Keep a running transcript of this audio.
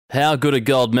How good are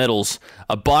gold medals?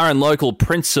 A Byron local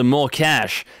prints some more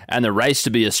cash, and the race to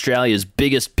be Australia's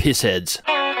biggest pissheads.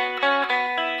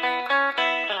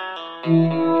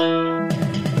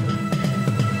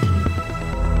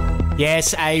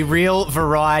 Yes, a real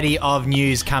variety of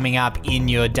news coming up in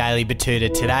your Daily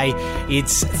Batuta today.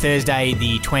 It's Thursday,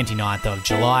 the 29th of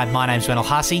July. My name's Wendell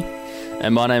Hussey.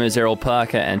 And my name is Errol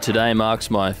Parker, and today marks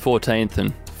my 14th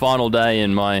and final day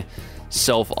in my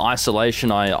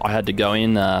self-isolation. I had to go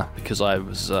in because I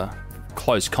was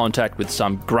close contact with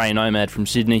some grey nomad from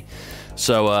Sydney.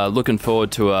 So looking forward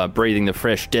to breathing the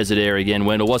fresh desert air again.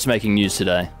 Wendell, what's making news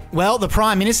today? Well, the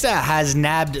Prime Minister has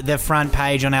nabbed the front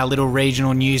page on our little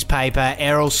regional newspaper.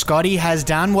 Errol Scotty has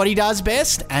done what he does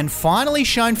best and finally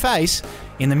shown face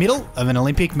in the middle of an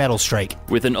Olympic medal streak.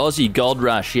 With an Aussie gold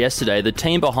rush yesterday, the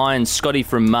team behind Scotty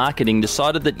from marketing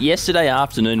decided that yesterday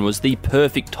afternoon was the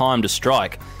perfect time to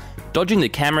strike. Dodging the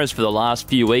cameras for the last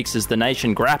few weeks as the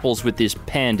nation grapples with this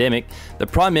pandemic, the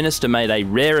Prime Minister made a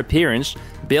rare appearance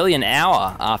barely an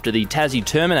hour after the Tassie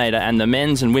Terminator and the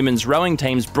men's and women's rowing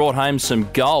teams brought home some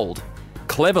gold.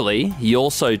 Cleverly, he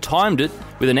also timed it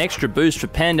with an extra boost for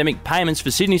pandemic payments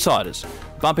for Sydney-siders,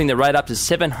 bumping the rate up to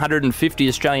 750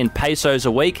 Australian pesos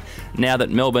a week now that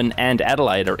Melbourne and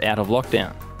Adelaide are out of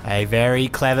lockdown. A very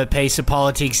clever piece of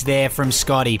politics there from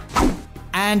Scotty.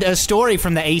 And a story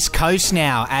from the East Coast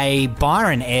now. A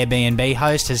Byron Airbnb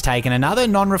host has taken another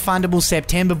non-refundable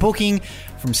September booking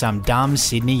from some dumb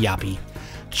Sydney yuppie.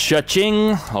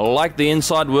 Cha-ching! Like the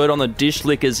inside word on the dish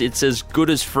lickers, it's as good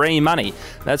as free money.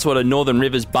 That's what a Northern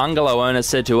Rivers bungalow owner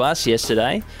said to us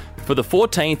yesterday. For the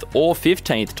 14th or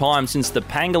 15th time since the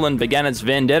pangolin began its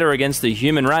vendetta against the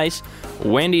human race,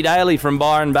 Wendy Daly from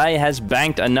Byron Bay has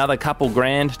banked another couple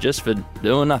grand just for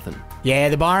doing nothing. Yeah,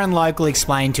 the Byron local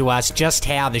explained to us just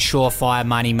how the surefire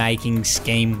money-making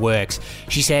scheme works.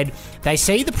 She said, they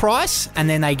see the price and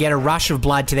then they get a rush of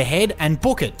blood to the head and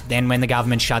book it. Then when the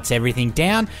government shuts everything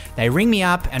down, they ring me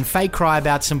up and fake cry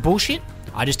about some bullshit.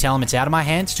 I just tell them it's out of my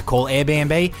hands to call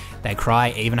Airbnb. They cry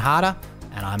even harder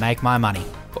and I make my money.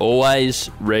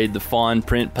 Always read the fine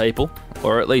print, people,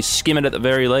 or at least skim it at the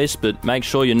very least, but make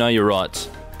sure you know your rights.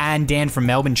 And Dan from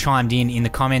Melbourne chimed in the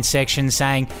comments section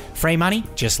saying, free money,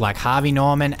 just like Harvey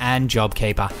Norman and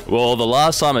JobKeeper. Well, the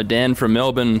last time a Dan from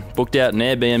Melbourne booked out an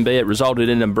Airbnb, it resulted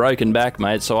in a broken back,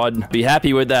 mate, so I'd be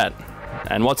happy with that.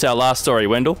 And what's our last story,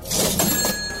 Wendell?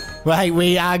 Well, hey,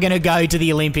 we are going to go to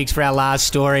the Olympics for our last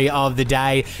story of the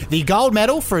day. The gold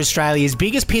medal for Australia's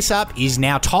biggest piss-up is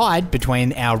now tied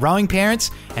between our rowing parents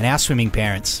and our swimming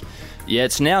parents. Yeah,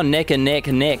 it's now neck and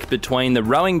neck between the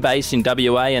rowing base in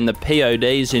WA and the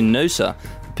PODs in Noosa.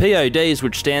 PODs,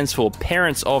 which stands for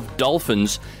Parents of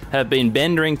Dolphins, have been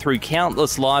bendering through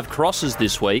countless live crosses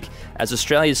this week as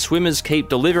Australia's swimmers keep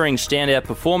delivering standout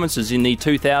performances in the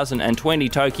 2020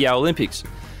 Tokyo Olympics.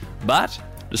 But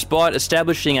despite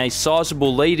establishing a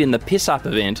sizable lead in the piss-up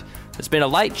event, there's been a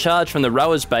late charge from the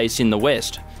rowers base in the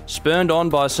West. Spurned on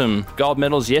by some gold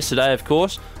medals yesterday, of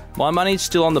course. My money's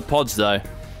still on the pods, though.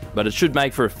 But it should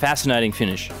make for a fascinating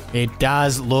finish. It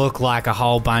does look like a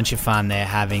whole bunch of fun they're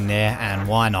having there, and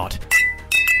why not?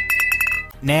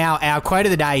 Now, our quote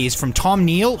of the day is from Tom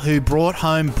Neal, who brought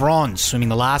home bronze swimming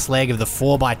the last leg of the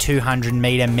 4x200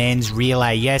 metre men's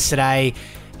relay yesterday.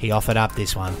 He offered up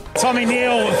this one. Tommy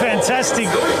Neal, fantastic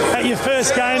at your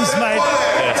first games, mate.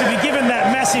 To be given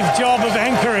that massive job of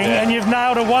anchoring and you've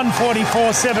nailed a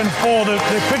 1:44.74,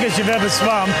 the quickest you've ever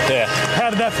swum. Yeah. How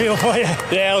did that feel for you?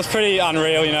 Yeah, it was pretty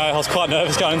unreal, you know. I was quite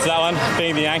nervous going into that one,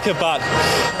 being the anchor, but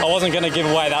I wasn't going to give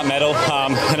away that medal.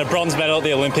 And a bronze medal at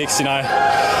the Olympics, you know.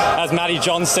 As Matty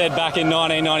John said back in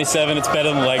 1997, it's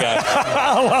better than Lego.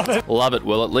 I love it. Love it.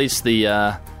 Well, at least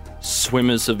the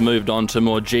swimmers have moved on to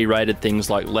more G-rated things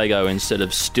like Lego instead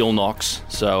of Stilnox.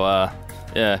 So,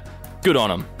 yeah, good on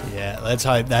them. Yeah, let's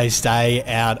hope they stay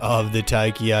out of the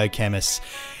Tokyo chemists.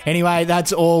 Anyway,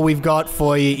 that's all we've got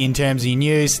for you in terms of your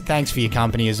news. Thanks for your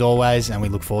company as always, and we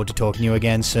look forward to talking to you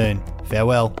again soon.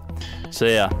 Farewell.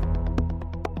 See ya.